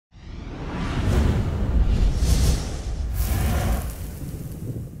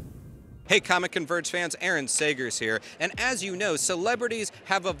Hey ComiConverge fans, Aaron Sagers here, and as you know, celebrities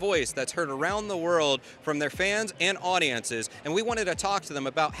have a voice that's heard around the world from their fans and audiences, and we wanted to talk to them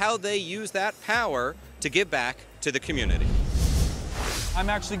about how they use that power to give back to the community. I'm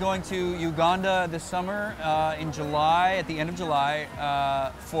actually going to Uganda this summer in July, at the end of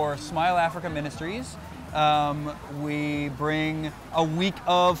July, for Smile Africa Ministries. We bring a week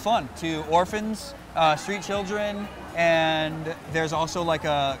of fun to orphans, street children, and there's also like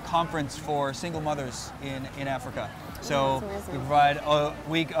a conference for single mothers in Africa. So we provide a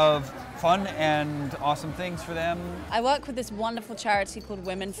week of fun and awesome things for them. I work with this wonderful charity called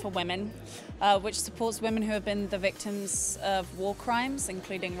Women for Women, which supports women who have been the victims of war crimes,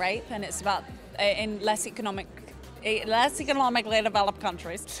 including rape, and it's about in less economically developed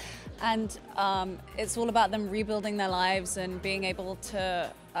countries. And it's all about them rebuilding their lives and being able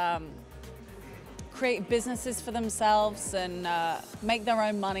to create businesses for themselves and make their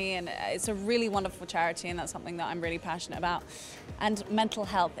own money, and it's a really wonderful charity, and that's something that I'm really passionate about. And mental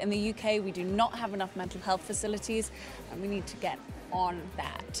health. In the UK, we do not have enough mental health facilities, and we need to get on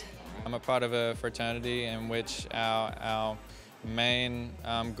that. I'm a part of a fraternity in which our main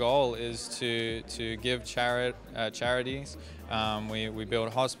goal is to give charities. We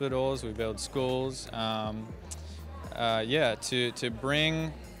build hospitals, we build schools, to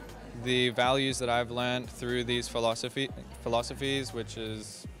bring the values that I've learned through these philosophies, which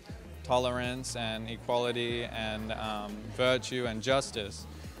is tolerance and equality and virtue and justice.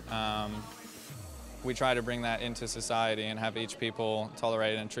 We try to bring that into society and have each people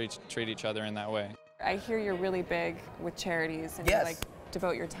tolerate and treat each other in that way. I hear you're really big with charities and yes. you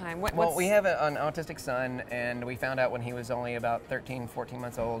devote your time. Well, we have an autistic son, and we found out when he was only about 13, 14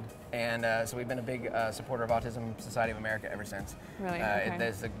 months old, and so we've been a big supporter of Autism Society of America ever since. Really? Okay. It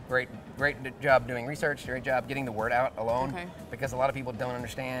does a great job doing research, great job getting the word out alone, because a lot of people don't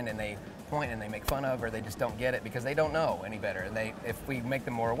understand, and they point and they make fun of, or they just don't get it because they don't know any better. And if we make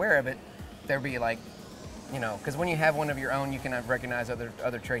them more aware of it, they'll be like, you know, because when you have one of your own, you can recognize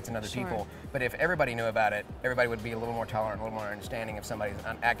other traits in other people. But if everybody knew about it, everybody would be a little more tolerant, a little more understanding if somebody's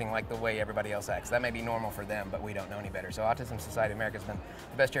acting like the way everybody else acts. That may be normal for them, but we don't know any better. So Autism Society of America has been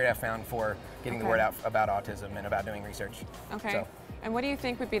the best charity I've found for getting the word out about autism and about doing research. Okay. So. And what do you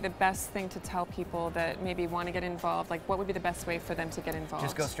think would be the best thing to tell people that maybe want to get involved? Like, what would be the best way for them to get involved?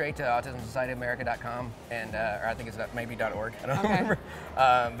 Just go straight to autismsocietyofamerica.com, and or I think it's maybe .org. I don't remember.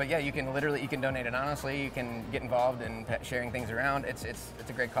 But yeah, you can donate anonymously. You can get involved in sharing things around. It's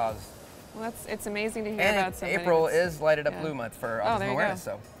a great cause. Well, it's amazing to hear and about somebody. April is Light It Up Blue Month for autism awareness.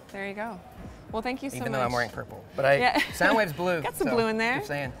 So there you go. Well, thank you so much. Even though I'm wearing purple, but Soundwave's blue. Got some blue in there. Keep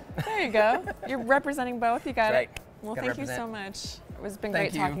saying. There you go. You're representing both. You got That's it. right. Well, thank you so much. It's been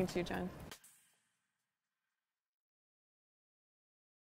great talking to you, John.